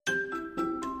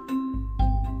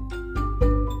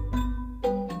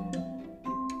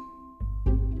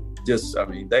just, I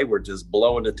mean, they were just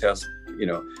blowing the test.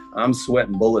 I'm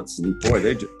sweating bullets, and boy,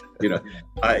 they just,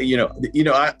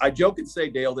 I joke and say,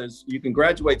 Dale, you can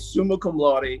graduate summa cum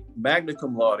laude, magna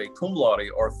cum laude,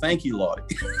 or thank you laude.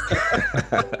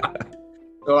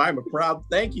 So I'm a proud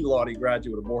thank you laude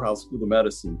graduate of Morehouse School of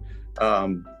Medicine.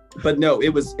 But no,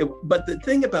 but the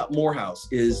thing about Morehouse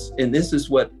is, and this is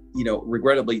what,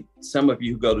 regrettably, some of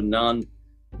you who go to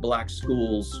non-Black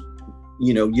schools,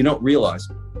 you don't realize.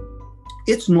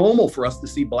 It's normal for us to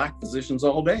see Black physicians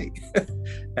all day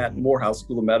at Morehouse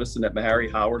School of Medicine, at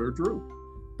Meharry, Howard, or Drew.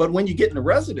 But when you get into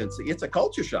residency, it's a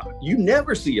culture shock. You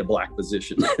never see a Black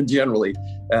physician generally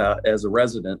as a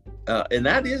resident. And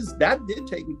that did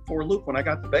take me for a loop when I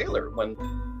got to Baylor.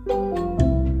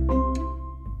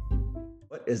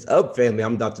 What is up, family?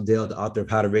 I'm Dr. Dale, the author of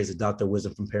How to Raise a Doctor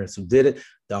Wisdom from Parents Who Did It,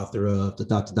 the author of the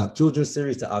Dr. Doc Children's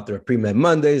series, the author of Pre-Med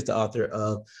Mondays, the author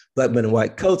of Black Men in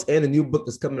White Coats, and a new book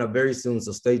that's coming out very soon.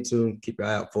 So stay tuned, keep your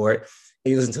eye out for it.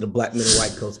 And you listen to the Black Men in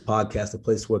White Coats podcast, a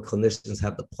place where clinicians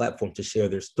have the platform to share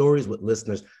their stories with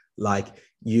listeners like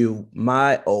you. Am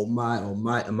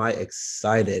I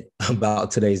excited about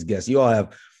today's guest? You all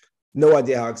have no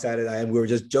idea how excited I am. We were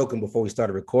just joking before we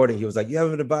started recording. He was like, "You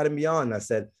haven't invited me on." And I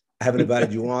said, "I haven't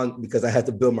invited you on because I had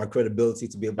to build my credibility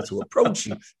to be able to approach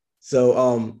you." So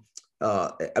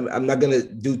I'm not going to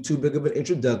do too big of an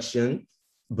introduction,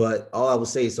 but all I will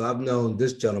say is, so I've known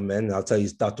this gentleman, I'll tell you,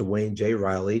 is Dr. Wayne J.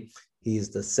 Riley. He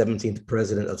is the 17th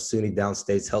president of SUNY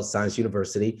Downstate Health Science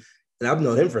University. And I've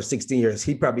known him for 16 years.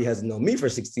 He probably hasn't known me for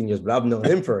 16 years, but I've known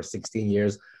him for 16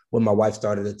 years when my wife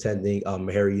started attending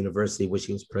Meharry University, which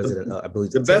he was president, I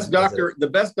believe. The best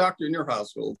doctor in your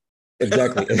household.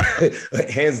 Exactly.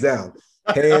 Hands down.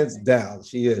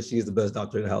 She is the best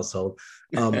doctor in the household.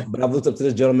 But I've looked up to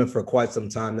this gentleman for quite some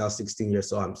time now, 16 years.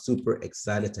 So I'm super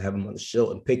excited to have him on the show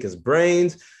and pick his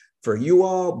brains for you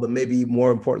all, but maybe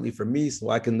more importantly for me, so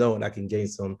I can know and I can gain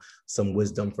some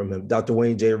wisdom from him. Dr.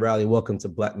 Wayne J. Riley, welcome to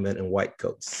Black Men in White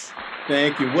Coats.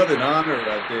 Thank you. What an honor,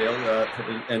 Dale.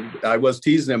 And I was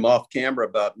teasing him off camera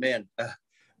about,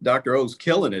 Dr. O's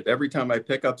killing it. Every time I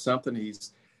pick up something,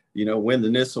 he's win the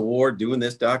NISS award, doing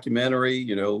this documentary,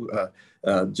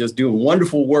 just doing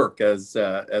wonderful work as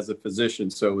a physician.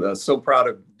 So proud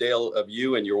of Dale, of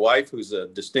you and your wife, who's a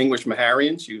distinguished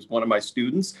Meharryan. She was one of my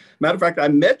students. Matter of fact, I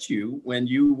met you when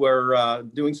you were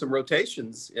doing some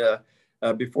rotations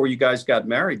before you guys got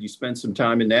married. You spent some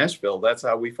time in Nashville. That's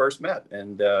how we first met,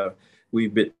 and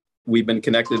we've been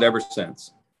connected ever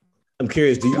since. I'm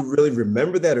curious, do you really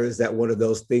remember that, or is that one of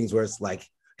those things where it's like,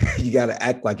 you got to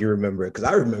act like you remember it? Because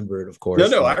I remember it, of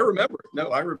course. No, I remember it.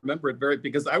 I remember it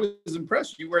because I was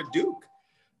impressed. You were at Duke.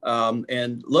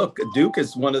 And look, Duke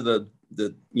is one of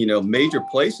the major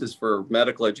places for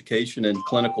medical education and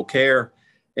clinical care.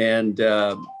 And,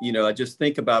 I just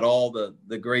think about all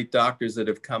the great doctors that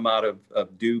have come out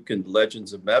of Duke and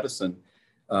legends of medicine.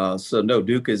 So no,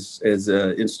 Duke is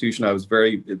an institution I was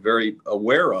very, very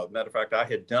aware of. Matter of fact, I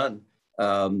had done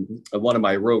one of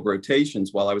my rogue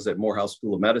rotations while I was at Morehouse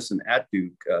School of Medicine at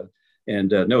Duke.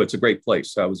 No, it's a great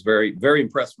place. I was very, very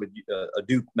impressed with a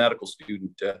Duke medical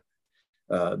student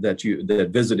that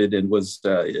visited and was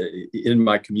in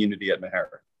my community at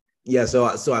Meharry. Yeah, so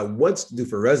I wanted to do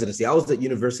for residency. I was at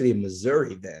University of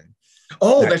Missouri then.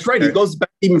 Oh, that's right. It goes back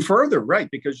even further, right?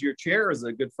 Because your chair is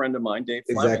a good friend of mine, Dave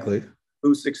Fleming, exactly,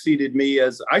 who succeeded me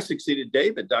as I succeeded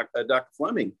David, Dr.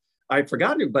 Fleming. I'd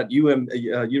forgotten about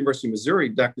University of Missouri.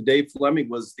 Dr. Dave Fleming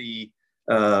was the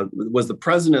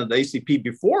president of the ACP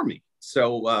before me.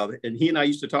 So, and he and I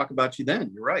used to talk about you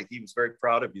then. You're right. He was very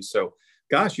proud of you. So,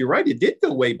 gosh, you're right. It did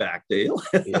go way back, Dale.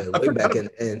 Yeah, way back.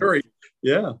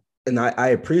 Yeah. And I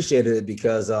appreciated it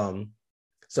because, and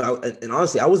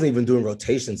honestly, I wasn't even doing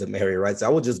rotations at Meharry, right? So I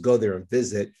would just go there and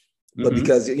visit. But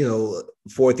because,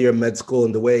 fourth year med school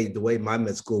and the way my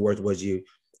med school worked was you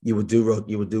would do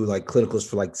like clinicals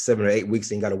for like 7 or 8 weeks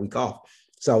and you got a week off.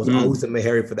 So I was always at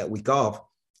Meharry for that week off.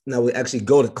 And I would actually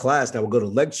go to class and I would go to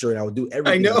lecture and I would do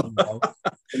everything. I know.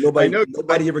 Nobody ever kicked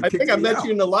me out. I think I met you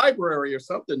in the library or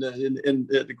something in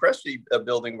the Cresci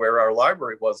building where our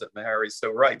library was at Meharry.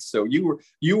 So, right. So you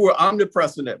were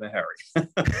omnipresent at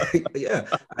Meharry.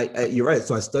 Yeah, you're right.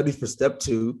 So I studied for step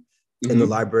 2 in the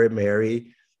library at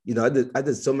Meharry. I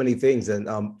did so many things, and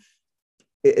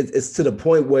it's to the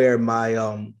point where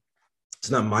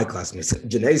it's not my classmates,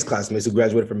 Janae's classmates who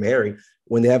graduated from Meharry,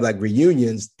 when they have like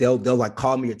reunions, they'll like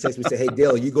call me or text me and say, "Hey,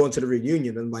 Dale, you going to the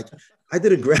reunion?" And I'm like, I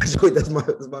didn't graduate. That's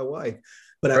my wife.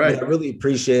 But I really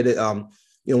appreciate it.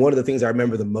 One of the things I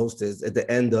remember the most is towards the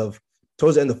end of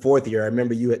 4th year, I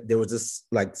remember there was this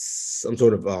like some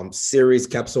sort of series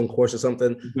capstone course or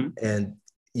something, and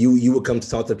you would come to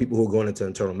talk to the people who were going into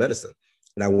internal medicine.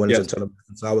 and I went into Yes. internal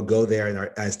medicine. So I would go there, and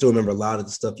I still remember a lot of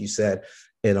the stuff you said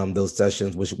in those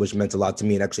sessions, which meant a lot to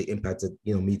me and actually impacted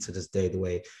me to this day, the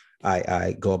way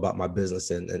I go about my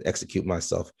business and execute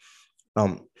myself.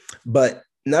 But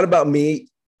not about me.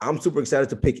 I'm super excited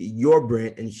to pick your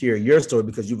brain and hear your story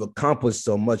because you've accomplished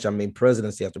so much. I mean,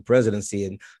 presidency after presidency,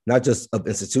 and not just of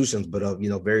institutions, but of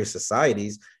various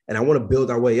societies. And I want to build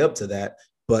our way up to that.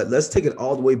 But let's take it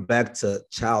all the way back to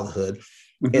childhood.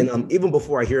 Mm-hmm. And even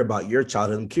before I hear about your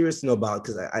childhood, I'm curious to know about,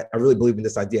 because I really believe in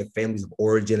this idea of families of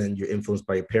origin and you're influenced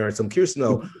by your parents. I'm curious to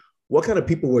know what kind of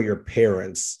people were your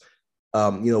parents?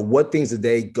 What things did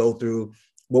they go through?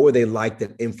 What were they like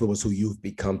that influenced who you've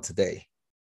become today?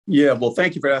 Yeah, well,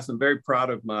 thank you for asking. I'm very proud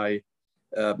of my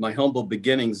humble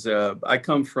beginnings. I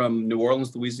come from New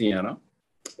Orleans, Louisiana,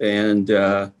 and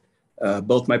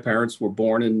both my parents were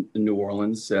born in New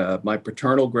Orleans. My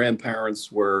paternal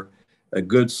grandparents were a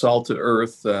good salt of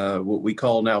earth, what we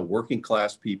call now working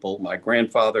class people. My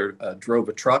grandfather drove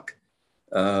a truck,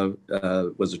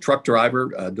 was a truck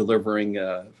driver delivering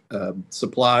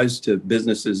supplies to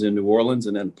businesses in New Orleans,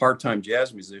 and then a part-time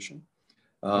jazz musician.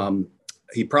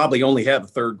 He probably only had a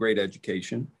third grade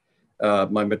education.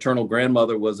 My maternal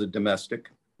grandmother was a domestic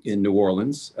in New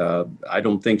Orleans. I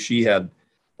don't think she had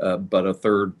but a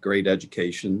third grade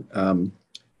education.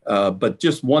 But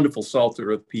just wonderful salt of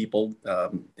earth people.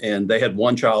 And they had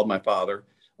one child, my father.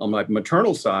 On my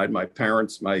maternal side, my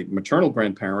maternal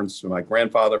grandparents, my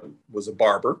grandfather was a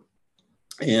barber,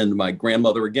 and my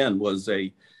grandmother again was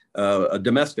a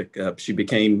domestic. She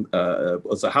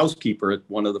was a housekeeper at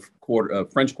one of the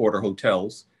French Quarter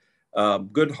hotels.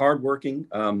 Good, hardworking,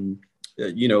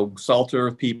 salt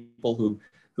earth people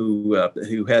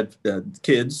who had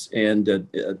kids and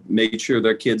made sure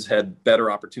their kids had better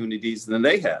opportunities than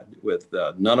they had.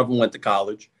 None of them went to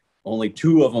college. Only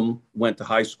two of them went to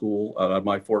high school.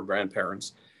 My four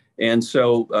grandparents. And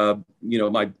so,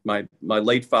 my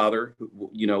late father,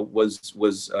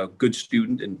 was a good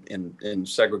student in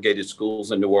segregated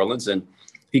schools in New Orleans, and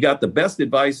he got the best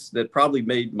advice that probably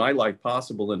made my life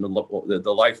possible in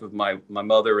the life of my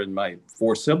mother and my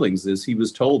four siblings. Is he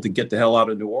was told to get the hell out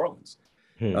of New Orleans.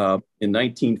 In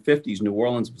 1950s, New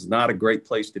Orleans was not a great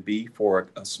place to be for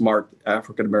a smart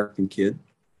African American kid.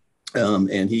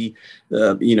 And he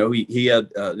had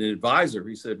an advisor.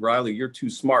 He said, "Riley, you're too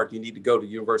smart. You need to go to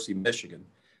University of Michigan."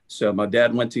 So my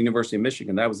dad went to University of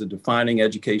Michigan. That was a defining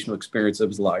educational experience of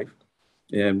his life.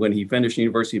 And when he finished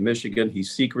University of Michigan, he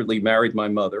secretly married my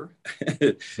mother,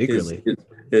 Secretly,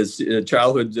 his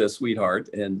childhood sweetheart,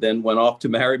 and then went off to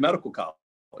Meharry Medical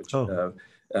College. Oh.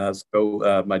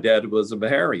 So my dad was a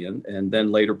Meharian, and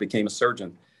then later became a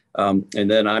surgeon. And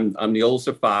then I'm the oldest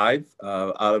of five.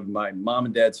 Out of my mom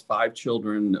and dad's five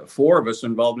children, four of us are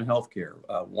involved in healthcare.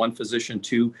 One physician,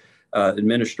 two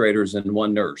administrators, and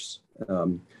one nurse.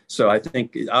 So I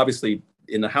think obviously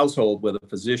in the household with a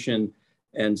physician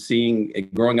and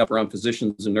growing up around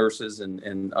physicians and nurses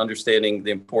and understanding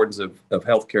the importance of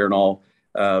healthcare and all,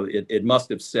 it must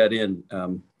have set in.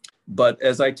 But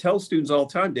as I tell students all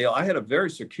the time, Dale, I had a very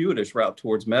circuitous route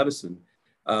towards medicine.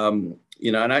 And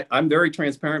I'm very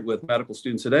transparent with medical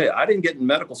students today. I didn't get in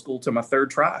medical school till my third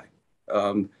try.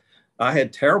 I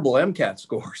had terrible MCAT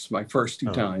scores my first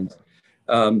two times.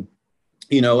 And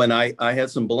I had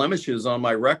some blemishes on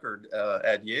my record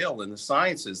at Yale in the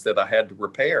sciences that I had to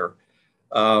repair.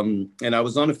 And I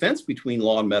was on a fence between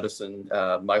law and medicine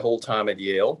my whole time at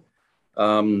Yale.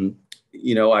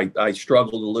 I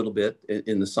struggled a little bit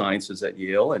in the sciences at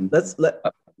Yale. And let's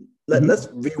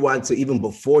rewind to even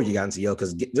before you got into Yale,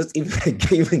 because just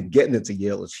even getting into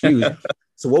Yale is huge.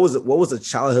 So what was a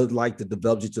childhood like that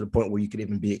developed you to the point where you could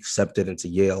even be accepted into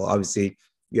Yale? Obviously,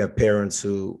 you have parents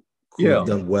who have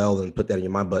done well and put that in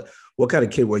your mind, but what kind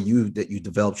of kid were you that you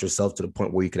developed yourself to the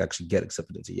point where you could actually get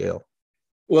accepted into Yale?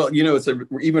 Well, it's an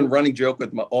even running joke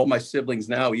with all my siblings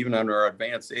now, even on our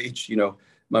advanced age.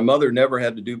 My mother never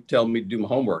had to tell me to do my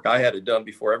homework. I had it done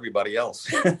before everybody else.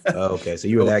 Okay, so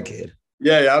you were that kid.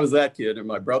 Yeah, I was that kid, and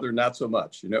my brother not so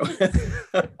much, and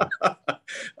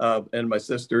my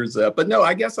sisters. But no,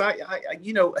 I guess I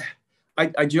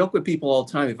joke with people all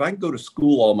the time. If I could go to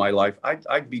school all my life,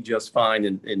 I'd be just fine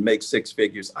and make six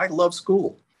figures. I love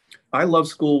school. I love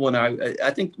school. When I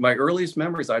think my earliest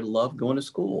memories, I loved going to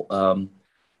school.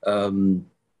 And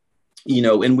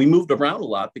we moved around a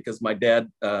lot because my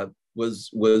dad I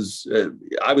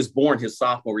was born his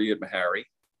sophomore year at Meharry.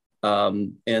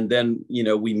 And then,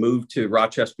 we moved to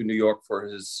Rochester, New York for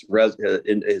his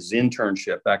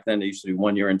internship. Back then, they used to do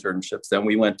 1 year internships. Then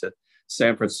we went to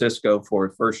San Francisco for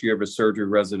the first year of his surgery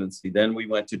residency. Then we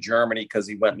went to Germany because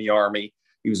he went in the Army.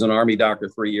 He was an Army doctor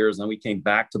 3 years. Then we came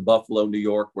back to Buffalo, New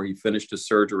York, where he finished his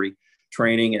surgery.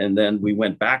 training. And then we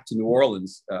went back to New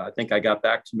Orleans. I think I got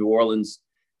back to New Orleans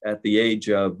at the age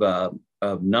of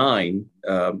 9,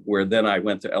 where then I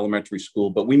went to elementary school.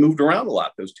 But we moved around a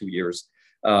lot those 2 years.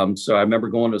 So I remember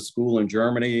going to school in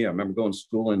Germany. I remember going to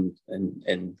school in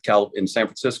San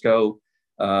Francisco.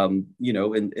 And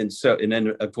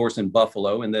then of course in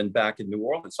Buffalo, and then back in New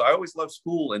Orleans. So I always loved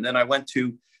school. And then I went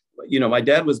to, my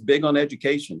dad was big on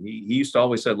education. He used to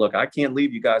always say, look, I can't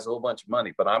leave you guys a whole bunch of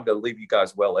money, but I'm going to leave you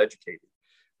guys well educated,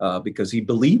 because he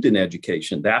believed in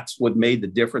education. That's what made the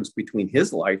difference between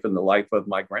his life and the life of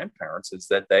my grandparents, is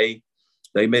that they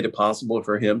made it possible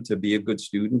for him to be a good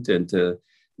student and to,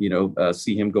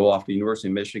 see him go off to the University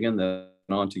of Michigan, then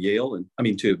on to Yale,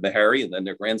 to Meharry, and then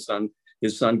their grandson,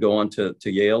 his son, go on to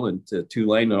Yale and to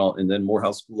Tulane and then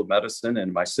Morehouse School of Medicine.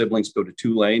 And my siblings go to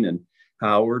Tulane and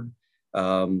Howard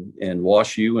and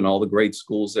WashU and all the great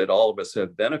schools that all of us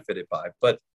have benefited by.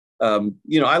 But,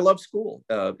 I love school.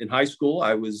 In high school,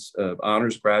 I was an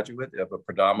honors graduate of a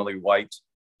predominantly white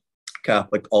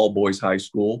Catholic all boys high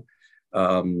school.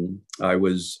 I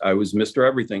was Mr.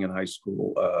 Everything in high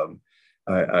school.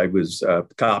 I was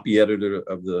copy editor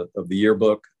of the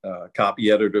yearbook,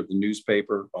 copy editor of the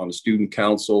newspaper, on the student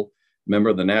council, member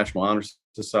of the National Honor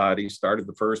Society, started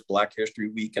the first Black History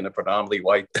Week in a predominantly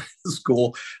white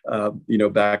school,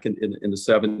 back in the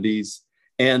 70s.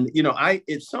 And,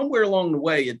 it's somewhere along the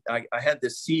way, I had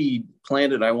this seed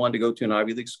planted. I wanted to go to an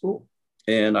Ivy League school.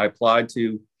 And I applied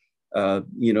to, a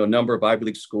number of Ivy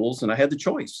League schools. And I had the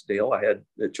choice, Dale. I had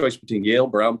the choice between Yale,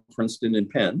 Brown, Princeton, and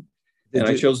Penn.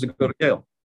 I chose to go to Yale.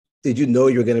 Did you know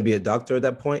you were going to be a doctor at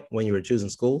that point when you were choosing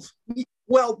schools?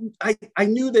 Well, I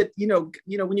knew that,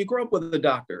 when you grow up with a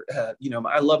doctor,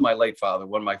 I love my late father,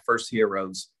 one of my first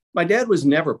heroes. My dad was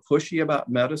never pushy about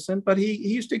medicine, but he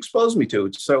used to expose me to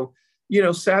it. So,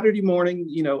 Saturday morning,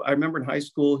 I remember in high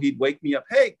school, he'd wake me up,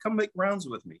 hey, come make rounds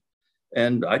with me.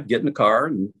 And I'd get in the car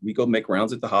and we go make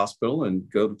rounds at the hospital and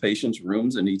go to patients'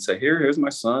 rooms. And he'd say, here's my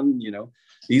son,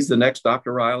 he's the next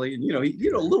Dr. Riley. And,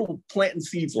 little planting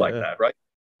seeds like that, right?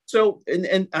 So,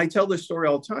 and I tell this story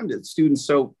all the time to students.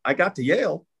 So I got to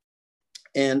Yale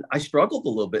and I struggled a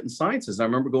little bit in sciences. I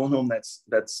remember going home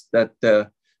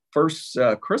that first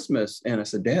Christmas, and I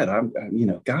said, Dad,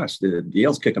 the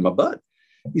Yale's kicking my butt.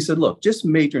 He said, look, just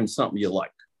major in something you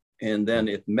like. And then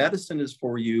if medicine is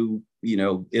for you,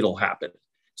 it'll happen.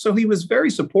 So he was very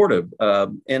supportive.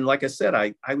 And like I said,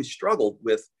 I was struggled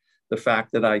with the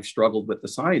fact that I struggled with the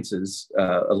sciences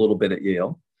a little bit at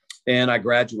Yale. And I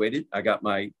graduated. I got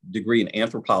my degree in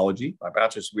anthropology, my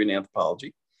bachelor's degree in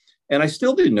anthropology. And I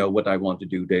still didn't know what I wanted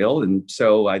to do, Dale. And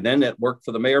so I then worked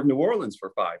for the mayor of New Orleans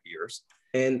for 5 years.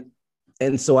 And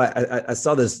so I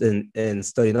saw this in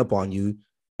studying up on you.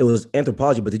 It was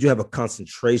anthropology, but did you have a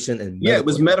concentration in medical? Yeah, it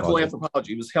was medical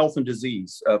anthropology. It was health and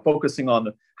disease, focusing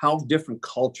on how different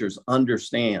cultures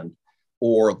understand,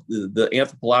 or the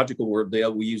anthropological word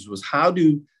that we used was how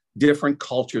do different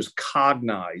cultures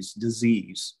cognize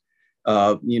disease?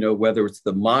 Whether it's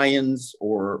the Mayans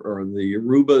or the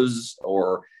Yorubas,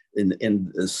 or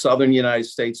in the southern United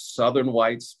States, Southern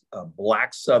whites,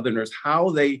 Black Southerners,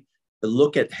 how they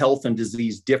look at health and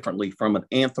disease differently from an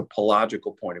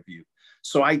anthropological point of view.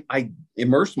 So I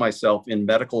immersed myself in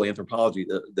medical anthropology.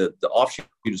 The offshoot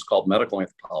is called medical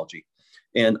anthropology,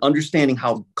 and understanding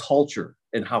how culture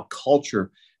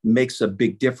makes a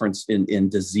big difference in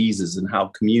diseases, and how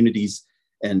communities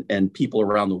and people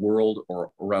around the world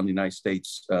or around the United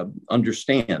States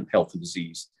understand health and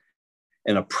disease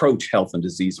and approach health and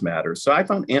disease matters. So I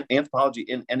found anthropology,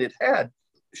 and it had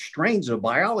strains of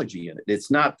biology in it.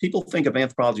 It's not, people think of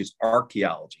anthropology as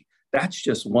archaeology. That's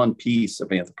just one piece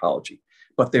of anthropology.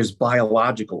 But there's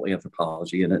biological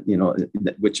anthropology in it,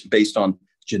 which based on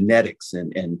genetics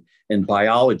and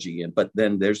biology. But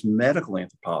then there's medical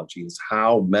anthropology, is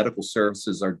how medical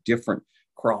services are different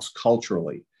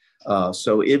cross-culturally.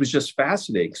 So it was just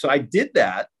fascinating. So I did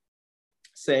that,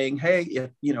 saying, hey,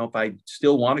 if I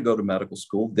still want to go to medical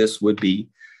school, this would be,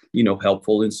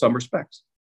 helpful in some respects.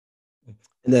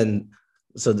 And then,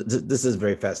 so this is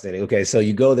very fascinating. Okay, so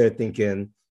you go there thinking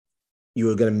you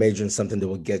were going to major in something that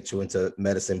would get you into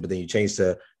medicine, but then you change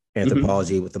to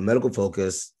anthropology with a medical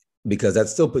focus, because that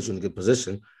still puts you in a good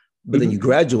position. But then you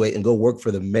graduate and go work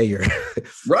for the mayor.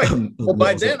 Right. Well,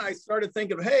 by then I started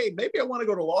thinking, hey, maybe I want to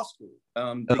go to law school,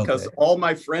 because all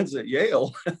my friends at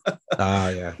Yale,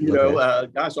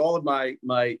 all of my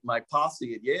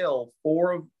posse at Yale,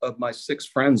 4 of my 6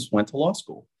 friends went to law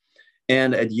school.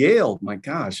 And at Yale, my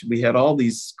gosh, we had all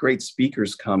these great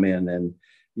speakers come in, and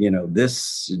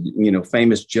this,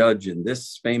 famous judge and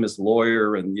this famous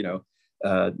lawyer. And,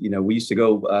 We used to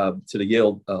go to the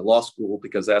Yale Law School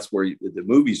because that's where the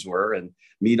movies were, and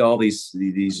meet all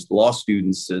these law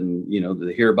students, and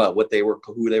to hear about who they were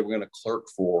going to clerk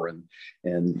for,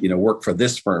 and work for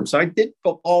this firm. So I did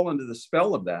fall under the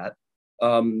spell of that.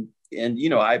 Some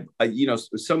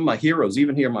of my heroes,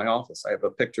 even here in my office, I have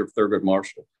a picture of Thurgood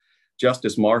Marshall.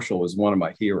 Justice Marshall was one of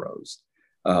my heroes.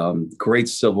 Great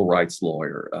civil rights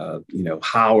lawyer,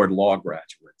 Howard Law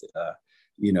graduate.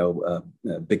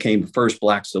 Became the first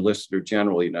Black Solicitor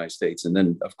General of the United States. And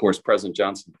then, of course, President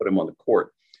Johnson put him on the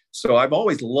court. So I've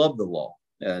always loved the law.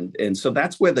 And so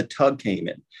that's where the tug came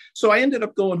in. So I ended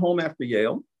up going home after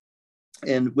Yale,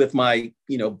 and with my,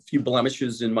 few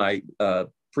blemishes in my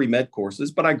pre-med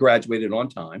courses, but I graduated on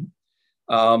time.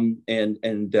 I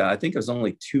think I was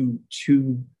only two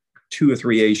or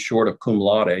three A's short of cum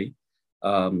laude.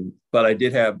 But I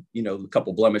did have, a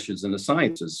couple blemishes in the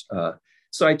sciences.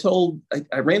 So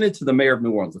I ran into the mayor of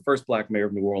New Orleans, the first Black mayor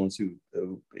of New Orleans,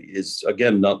 who is,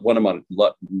 again, not one of my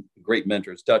great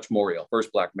mentors, Dutch Morial,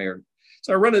 first Black mayor.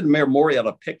 So I ran into Mayor Morial at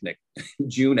a picnic in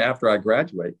June after I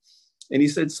graduated. And he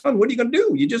said, "Son, what are you going to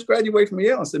do? You just graduated from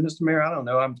Yale." I said, "Mr. Mayor, I don't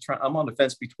know. I'm on the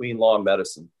fence between law and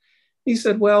medicine." He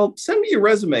said, "Well, send me your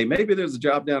resume. Maybe there's a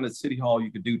job down at City Hall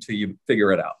you could do till you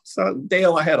figure it out." So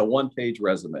Dale, I had a one-page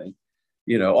resume.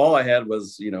 All I had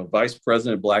was, vice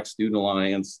president, Black Student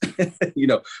Alliance,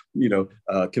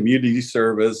 community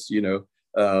service,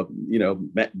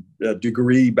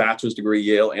 degree, bachelor's degree,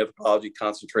 Yale, anthropology,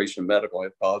 concentration in medical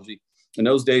anthropology. In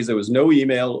those days, there was no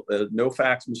email, no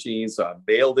fax machine. So I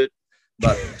bailed it.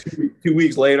 But 2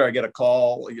 weeks later, I get a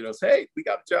call, "Hey, we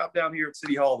got a job down here at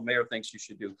City Hall. The mayor thinks you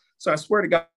should do." So I swear to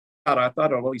God, I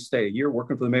thought I'd only stay a year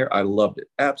working for the mayor. I loved it.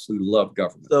 Absolutely loved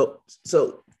government.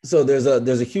 So there's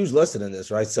a huge lesson in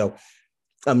this, right? So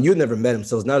you'd never met him.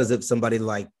 So it's not as if somebody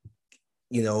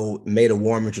made a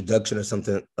warm introduction or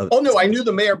something. Oh, no, I knew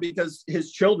the mayor because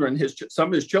some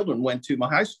of his children went to my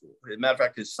high school. As a matter of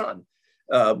fact, his son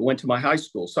went to my high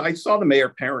school. So I saw the mayor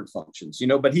parent functions,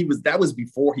 but that was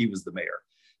before he was the mayor.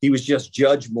 He was just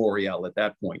Judge Morial at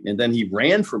that point. And then he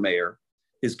ran for mayor.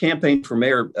 His campaign for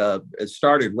mayor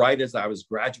started right as I was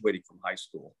graduating from high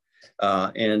school.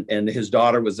 And his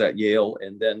daughter was at Yale.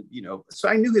 And then, so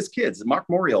I knew his kids. Mark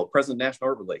Morial, president of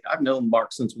National Arbor League. I've known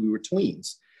Mark since we were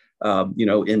tweens,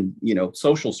 in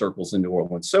social circles in New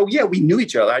Orleans. So, yeah, we knew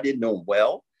each other. I didn't know him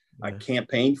well. I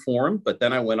campaigned for him, but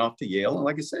then I went off to Yale. And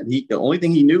like I said, the only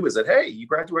thing he knew was that, "Hey, you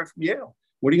graduated from Yale.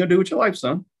 What are you going to do with your life,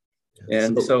 son?"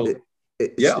 And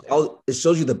it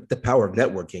shows you the power of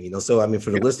networking, So, I mean,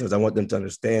 for the listeners, I want them to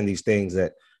understand these things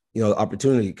that, the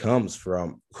opportunity comes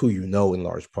from who in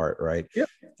large part, right? Yeah.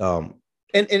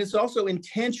 And it's also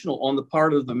intentional on the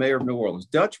part of the mayor of New Orleans.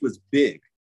 Dutch was big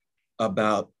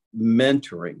about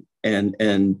mentoring and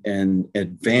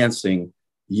advancing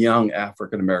young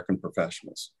African-American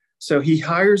professionals. So he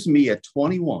hires me at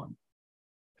 21.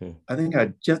 I think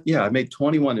I made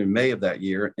 21 in May of that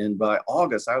year. And by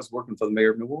August, I was working for the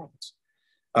mayor of New Orleans.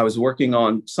 I was working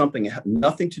on something that had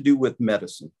nothing to do with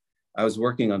medicine. I was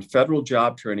working on federal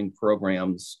job training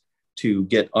programs to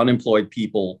get unemployed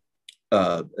people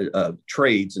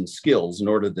trades and skills in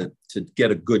order to get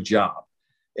a good job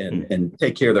and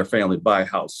take care of their family, buy a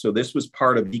house. So this was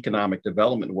part of economic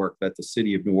development work that the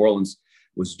city of New Orleans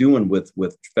was doing with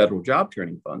federal job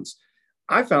training funds.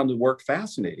 I found the work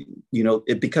fascinating,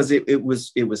 because it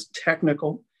was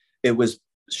technical. It was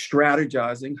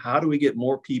strategizing. How do we get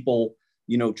more people,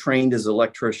 trained as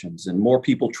electricians and more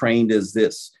people trained as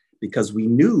this? Because we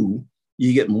knew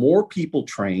you get more people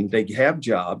trained, they have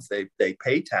jobs, they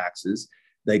pay taxes,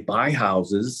 they buy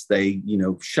houses, they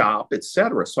shop,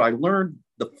 etc. So I learned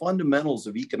the fundamentals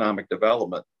of economic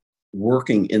development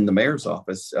working in the mayor's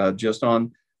office, just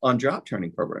on job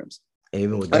training programs.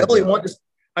 Even with I only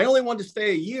wanted to stay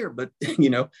a year, but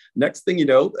next thing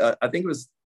I think it was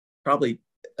probably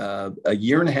a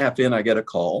year and a half in, I get a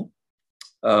call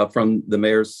from the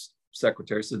mayor's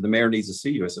secretary. Said, "The mayor needs to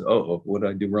see you." I said, "Oh, what did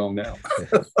I do wrong now?"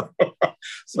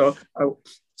 So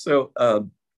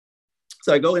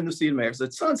I go in to see the mayor. I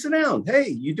said, "Son, sit down. Hey,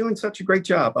 you're doing such a great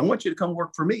job. I want you to come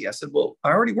work for me." I said, "Well, I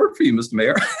already work for you, Mr.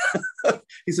 Mayor."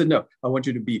 He said, "No, I want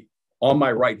you to be on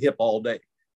my right hip all day."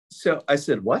 So I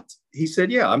said, "What?" He said,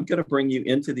 "Yeah, I'm going to bring you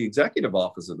into the executive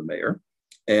office of the mayor,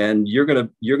 and you're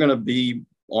gonna be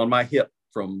on my hip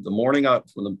from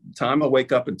the time I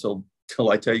wake up until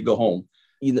I tell you go home."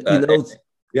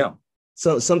 Yeah.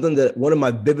 So something that one of my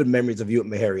vivid memories of you at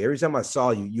Meharry, every time I saw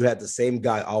you, you had the same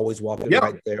guy always walking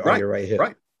right there on your right hip.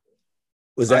 Right.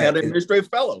 I had an administrative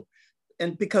fellow.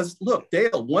 And because look,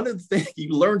 Dale, one of the things you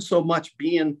learn so much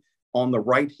being on the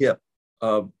right hip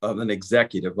of an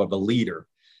executive, of a leader,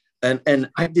 And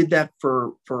I did that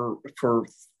for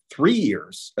 3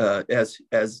 years as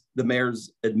the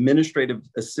mayor's administrative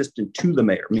assistant to the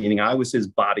mayor, meaning I was his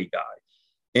body guy.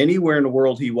 Anywhere in the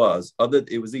world he was,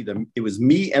 it was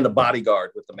me and a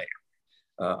bodyguard with the mayor.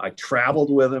 I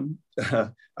traveled with him.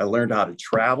 I learned how to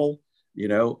travel.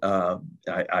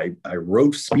 I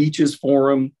wrote speeches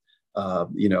for him. I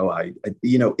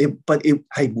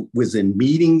was in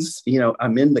meetings.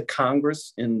 I'm in the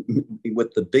Congress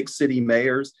with the big city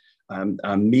mayors.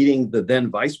 I'm meeting the then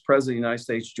Vice President of the United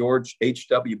States, George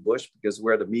H.W. Bush, because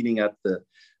we're at a meeting at the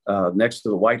next to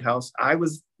the White House. I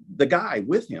was the guy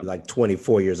with him. Like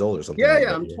 24 years old or something. Yeah, like yeah,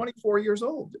 that. I'm 24 years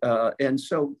old. And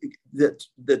so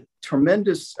the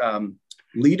tremendous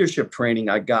leadership training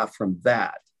I got from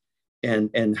that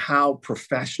and how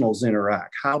professionals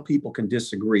interact, how people can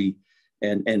disagree,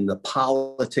 and the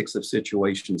politics of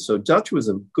situations. So Dutch was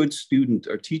a good student,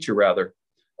 or teacher rather,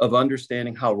 of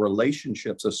understanding how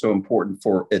relationships are so important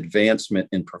for advancement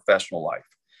in professional life.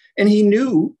 And he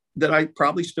knew that I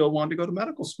probably still wanted to go to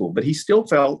medical school, but he still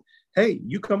felt, hey,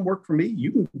 you come work for me,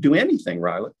 you can do anything,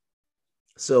 Riley.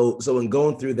 So in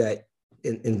going through that,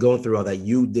 in going through all that,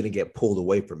 you didn't get pulled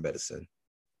away from medicine.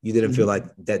 You didn't feel like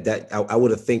that I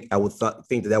would think that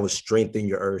would strengthen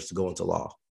your urge to go into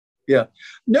law. Yeah.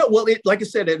 No, well, like I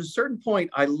said, at a certain point,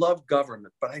 I loved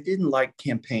government, but I didn't like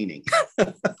campaigning.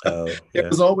 It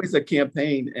was always a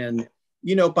campaign. And,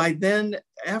 by then,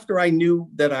 after I knew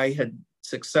that I had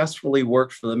successfully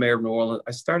worked for the mayor of New Orleans,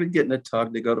 I started getting a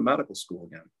tug to go to medical school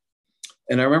again.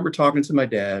 And I remember talking to my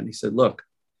dad, and he said, look,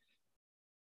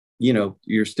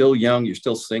 you're still young, you're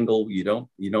still single, you don't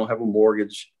have a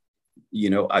mortgage.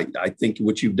 I think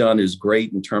what you've done is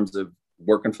great in terms of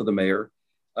working for the mayor.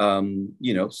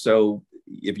 So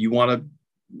if you want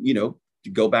to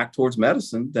go back towards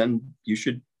medicine, then you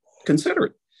should consider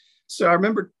it. So I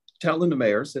remember telling the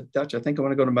mayor, I said, Dutch, I think I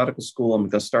want to go to medical school. I'm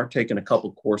going to start taking a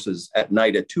couple courses at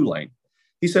night at Tulane.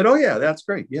 He said, oh yeah, that's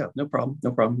great. Yeah, no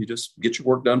problem. You just get your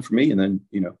work done for me. And then,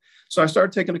 so I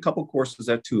started taking a couple courses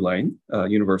at Tulane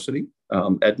University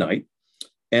at night.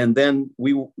 And then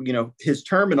his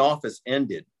term in office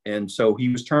ended. And so he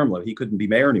was term limited. He couldn't be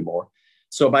mayor anymore.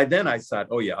 So by then I said,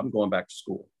 oh yeah, I'm going back to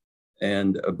school.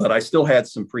 But I still had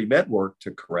some pre-med work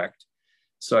to correct.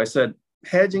 So I said,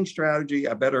 hedging strategy,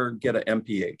 I better get an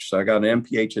MPH. So I got an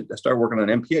MPH. I started working on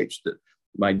an MPH.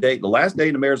 The last day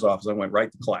in the mayor's office, I went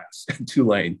right to class at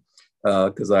Tulane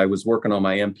because I was working on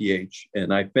my MPH.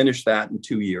 And I finished that in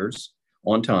 2 years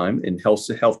on time in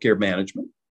healthcare management.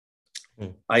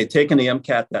 I had taken the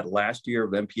MCAT that last year of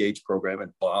the MPH program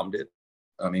and bombed it.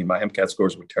 I mean, my MCAT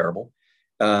scores were terrible.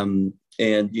 I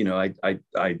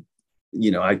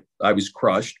was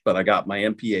crushed, but I got my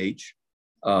MPH.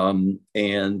 I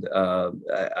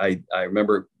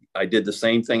remember I did the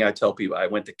same thing I tell people. I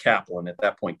went to Kaplan. At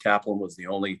that point, Kaplan was the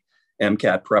only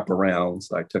MCAT prep around.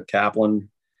 So I took Kaplan,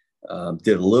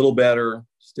 did a little better,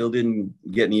 still didn't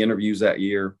get any interviews that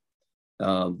year.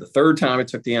 The third time I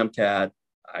took the MCAT,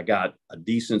 I got a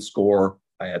decent score.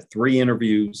 I had 3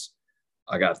 interviews.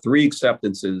 I got 3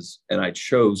 acceptances, and I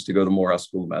chose to go to Morehouse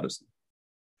School of Medicine.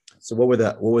 So what were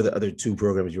the other 2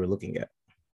 programs you were looking at?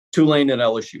 Tulane and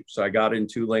LSU. So I got in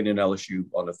Tulane and LSU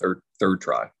on the third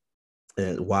try.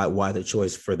 And why the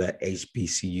choice for that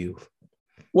HBCU?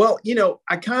 Well,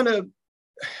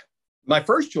 my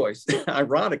first choice,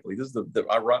 ironically, this is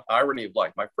the irony of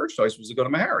life. My first choice was to go to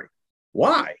Meharry.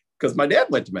 Why? Because my dad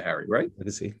went to Meharry, right?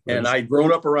 And I'd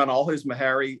grown up around all his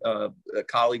Meharry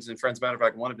colleagues and friends. Matter of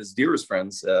fact, one of his dearest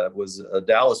friends was a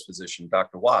Dallas physician,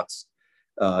 Dr. Watts,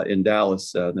 in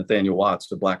Dallas, Nathaniel Watts,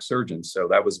 the Black surgeon. So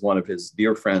that was one of his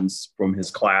dear friends from his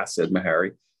class at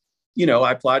Meharry.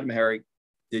 I applied to Meharry,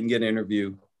 didn't get an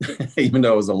interview, even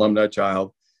though I was an alumni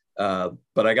child. But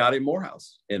I got in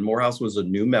Morehouse, and Morehouse was a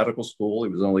new medical school.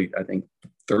 It was only, I think,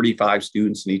 35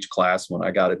 students in each class when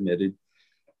I got admitted.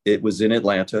 It was in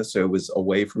Atlanta, so it was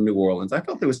away from New Orleans. I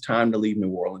felt there was time to leave New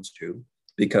Orleans too,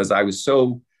 because I was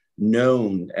so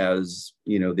known as,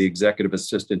 the executive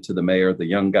assistant to the mayor, the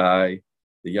young guy,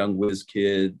 the young whiz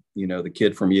kid, the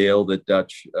kid from Yale that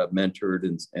Dutch mentored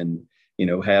and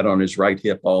had on his right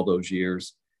hip all those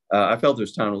years. I felt there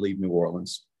was time to leave New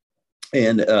Orleans.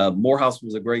 And Morehouse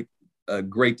was a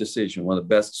great decision, one of the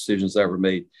best decisions I ever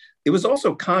made. It was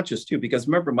also conscious too, because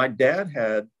remember, my dad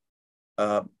had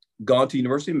gone to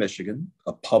University of Michigan,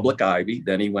 a public Ivy,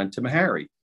 then he went to Meharry.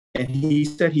 And he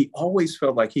said he always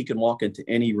felt like he could walk into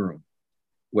any room,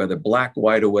 whether black,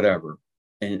 white, or whatever.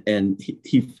 And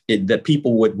that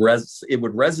people would it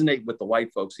would resonate with the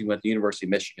white folks. He went to University of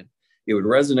Michigan. It would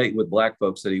resonate with black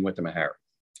folks that he went to Meharry.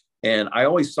 And I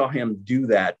always saw him do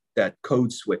that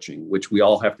code switching, which we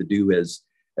all have to do as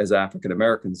as African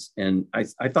Americans. And I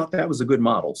thought that was a good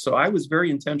model. So I was very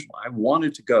intentional. I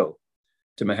wanted to go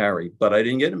to Meharry, but I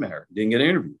didn't get to Meharry, didn't get an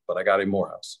interview, but I got in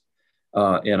Morehouse.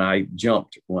 And I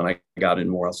jumped when I got in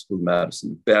Morehouse School of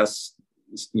Medicine.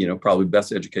 Probably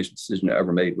best education decision I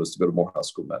ever made was to go to Morehouse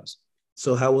School of Medicine.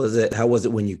 So how was it? How was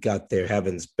it when you got there,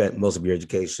 having spent most of your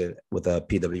education with a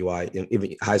PWI, and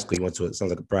even high school you went to? It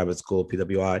sounds like a private school,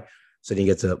 PWI. So then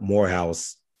you get to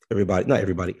Morehouse. Not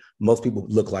everybody, most people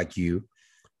look like you.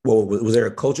 Well, was there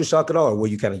a culture shock at all, or were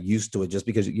you kind of used to it just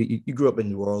because you grew up in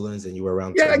New Orleans and you were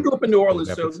around? Yeah, I grew up in New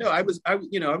Orleans, so no, I was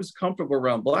comfortable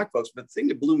around Black folks. But the thing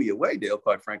that blew me away, Dale,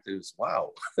 quite frankly, is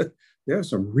wow, there are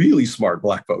some really smart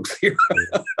Black folks here.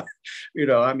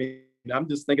 I mean, I'm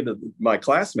just thinking of my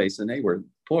classmates, and they were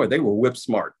whip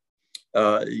smart. They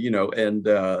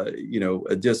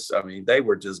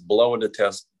were just blowing the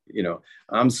test.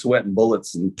 I'm sweating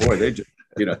bullets, and boy, they just.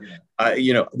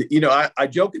 I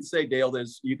joke and say, Dale,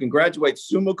 you can graduate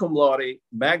summa cum laude,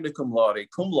 magna cum laude,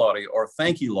 or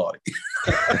thank you laude.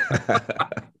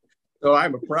 So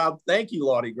I'm a proud thank you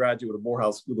laude graduate of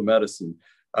Morehouse School of Medicine.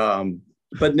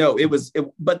 But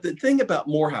the thing about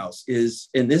Morehouse is,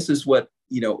 and this is what,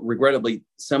 regrettably,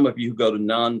 some of you who go to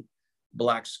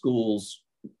non-Black schools,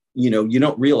 you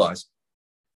don't realize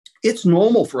it's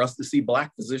normal for us to see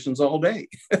Black physicians all day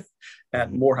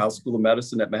at Morehouse School of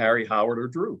Medicine, at Meharry, Howard, or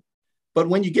Drew. But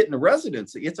when you get into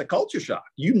residency, it's a culture shock.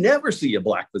 You never see a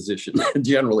Black physician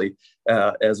generally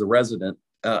as a resident.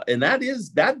 And that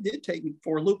did take me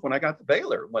for a loop when I got to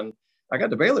Baylor. When I got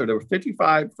to Baylor, there were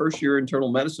 55 first-year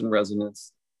internal medicine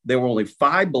residents. There were only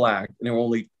 5 Black, and there were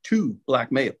only 2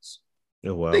 Black males.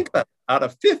 Oh, wow. Think about it. Out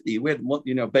of 50, we had,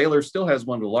 Baylor still has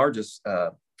one of the largest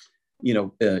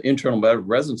internal medical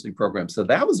residency program. So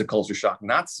that was a culture shock,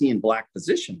 not seeing Black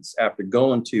physicians after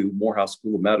going to Morehouse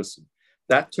School of Medicine.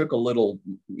 That took a little,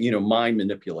 mind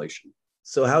manipulation.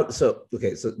 So this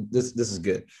is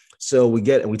good. So we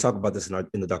talk about this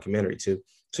in the documentary too.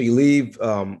 So you leave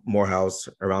Morehouse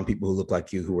around people who look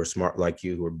like you, who are smart like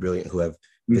you, who are brilliant, who have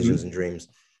visions and dreams.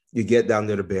 You get down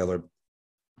there to Baylor.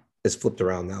 It's flipped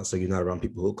around now. So you're not around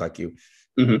people who look like you.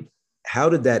 Mm-hmm. How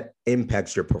did that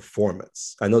impact your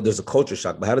performance? I know there's a culture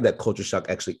shock, but how did that culture shock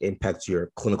actually impact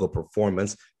your clinical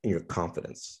performance and your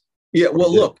confidence? Yeah,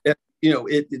 well, look, I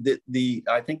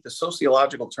think the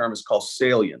sociological term is called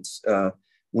salience.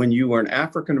 When you are an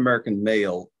African-American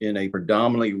male in a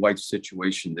predominantly white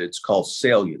situation, it's called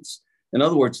salience. In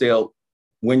other words,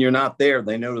 when you're not there,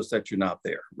 they notice that you're not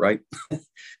there, right? If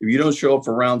you don't show up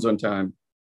for rounds on time,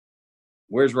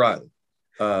 where's Riley?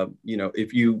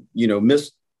 If you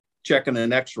miss checking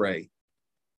an x-ray,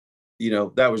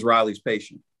 that was Riley's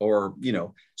patient, or,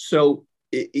 so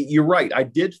you're right. I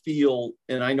did feel,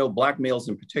 and I know Black males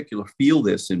in particular feel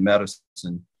this in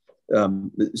medicine,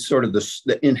 sort of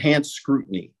the enhanced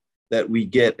scrutiny that we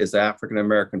get as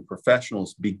African-American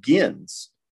professionals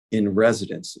begins in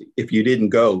residency. If you didn't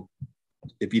go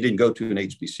to an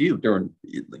HBCU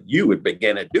it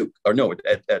began at Duke, or no,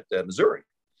 at Missouri.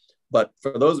 But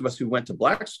for those of us who went to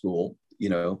Black school,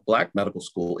 Black medical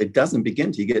school, it doesn't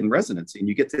begin till you get in residency, and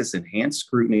you get this enhanced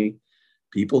scrutiny,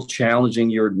 people challenging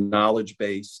your knowledge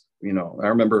base. I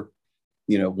remember,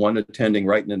 one attending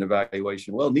writing an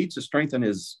evaluation, needs to strengthen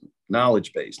his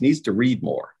knowledge base, needs to read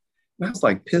more. And I was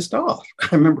like pissed off.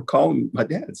 I remember calling my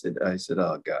dad. I said,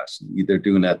 oh gosh, they're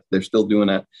doing that. They're still doing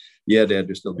that. Yeah, Dad,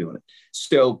 they're still doing it.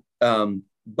 So,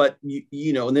 but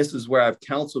and this is where I've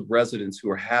counseled residents who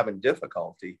are having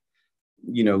difficulty.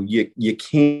 You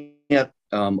can't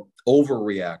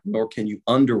overreact, nor can you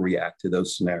underreact to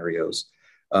those scenarios,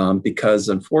 because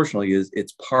unfortunately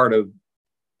it's part of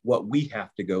what we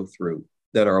have to go through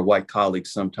that our white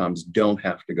colleagues sometimes don't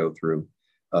have to go through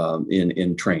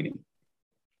in training.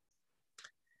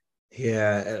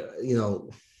 Yeah,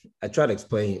 I try to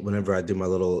explain whenever I do my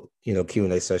little,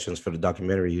 Q&A sessions for the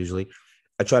documentary. Usually,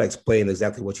 I try to explain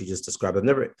exactly what you just described.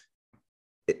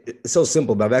 It's so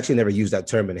simple, but I've actually never used that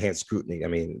term, enhanced scrutiny. I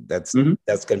mean, that's going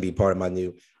to be part of my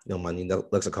new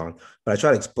lexicon. But I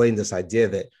try to explain this idea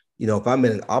that, if I'm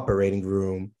in an operating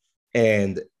room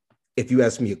and if you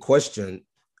ask me a question,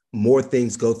 more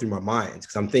things go through my mind,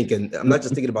 because I'm not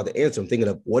just thinking about the answer. I'm thinking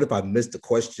of, what if I missed the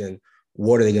question?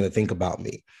 What are they going to think about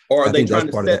me? Or are they trying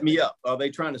to set me up? Are they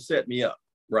trying to set me up?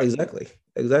 Right. Exactly.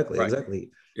 Right. Exactly.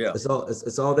 Yeah. It's all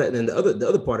that. And then the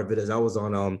other part of it is I was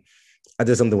on, I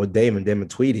did something with Damon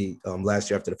Tweedy last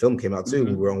year after the film came out too.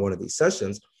 We were on one of these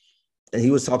sessions, and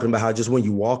he was talking about how just when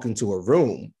you walk into a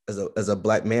room as a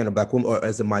Black man or Black woman or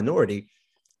as a minority,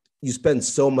 you spend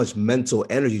so much mental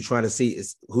energy trying to see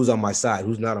who's on my side,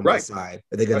 who's not on my side.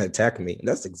 Are they going to attack me? And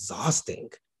that's exhausting.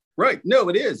 Right. No,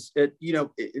 it is.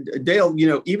 Dale,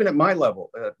 even at my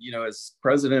level, as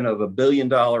president of $1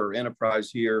 billion enterprise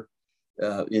here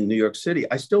in New York City,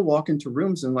 I still walk into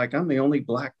rooms and like I'm the only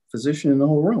Black physician in the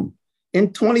whole room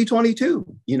in 2022.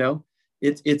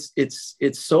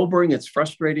 It's sobering, it's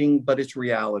frustrating, but it's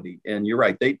reality. And you're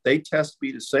right. They test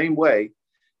me the same way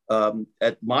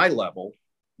at my level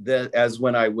as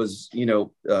when I was,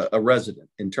 a resident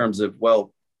in terms of,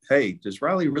 well, hey, does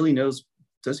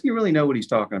he really know what he's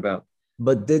talking about?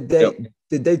 But did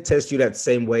they test you that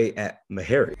same way at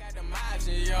Meharry?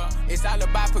 It's all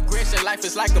about progression. Life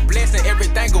is like a blessing.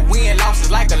 Everything a win, loss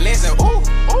is like a lesson. Ooh,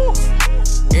 ooh.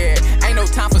 Yeah, ain't no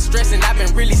time for stressing. I've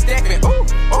been really stepping. Ooh,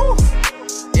 ooh.